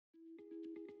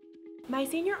My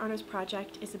senior honors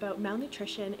project is about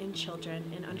malnutrition in children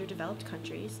in underdeveloped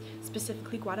countries,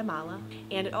 specifically Guatemala,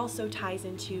 and it also ties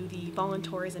into the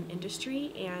volunteerism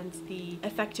industry and the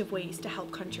effective ways to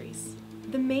help countries.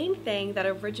 The main thing that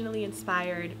originally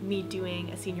inspired me doing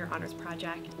a senior honors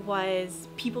project was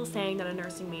people saying that a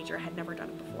nursing major had never done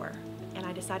it before. And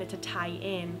I decided to tie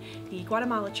in the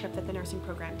Guatemala trip that the nursing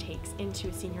program takes into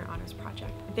a senior honors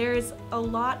project. There's a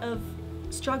lot of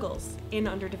struggles in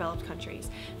underdeveloped countries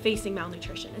facing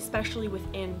malnutrition, especially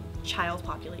within child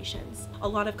populations. A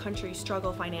lot of countries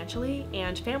struggle financially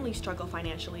and families struggle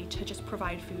financially to just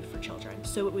provide food for children.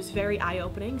 So it was very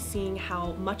eye-opening seeing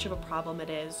how much of a problem it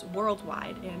is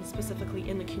worldwide and specifically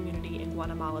in the community in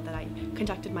Guatemala that I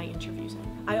conducted my interviews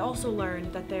in. I also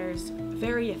learned that there's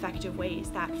very effective ways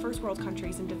that first world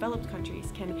countries and developed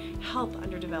countries can help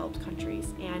underdeveloped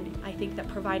countries, and I think that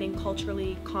providing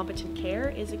culturally competent care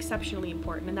is exceptionally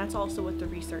important, and that's also what the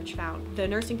research found. The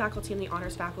nursing faculty and the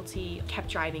honors faculty kept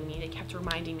driving me. They kept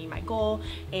reminding me my goal,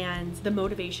 and the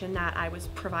motivation that I was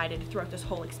provided throughout this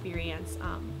whole experience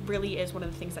really is one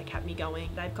of the things that kept me going.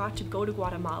 I've got to go to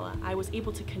Guatemala. I was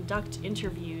able to conduct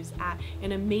interviews at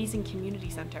an amazing community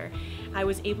center. I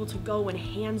was able to go and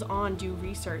hands-on do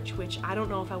research, which I don't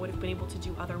know if I would have been able to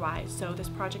do otherwise. So this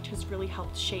project has really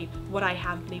helped shape what I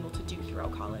have been able to do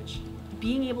throughout college.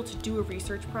 Being able to do a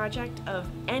research project of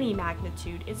any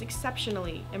magnitude is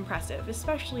exceptionally impressive,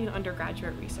 especially in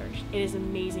undergraduate research. It is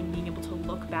amazing being able to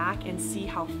look back and see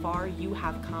how far you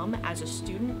have come as a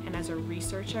student and as a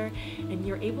researcher, and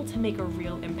you're able to make a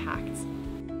real impact.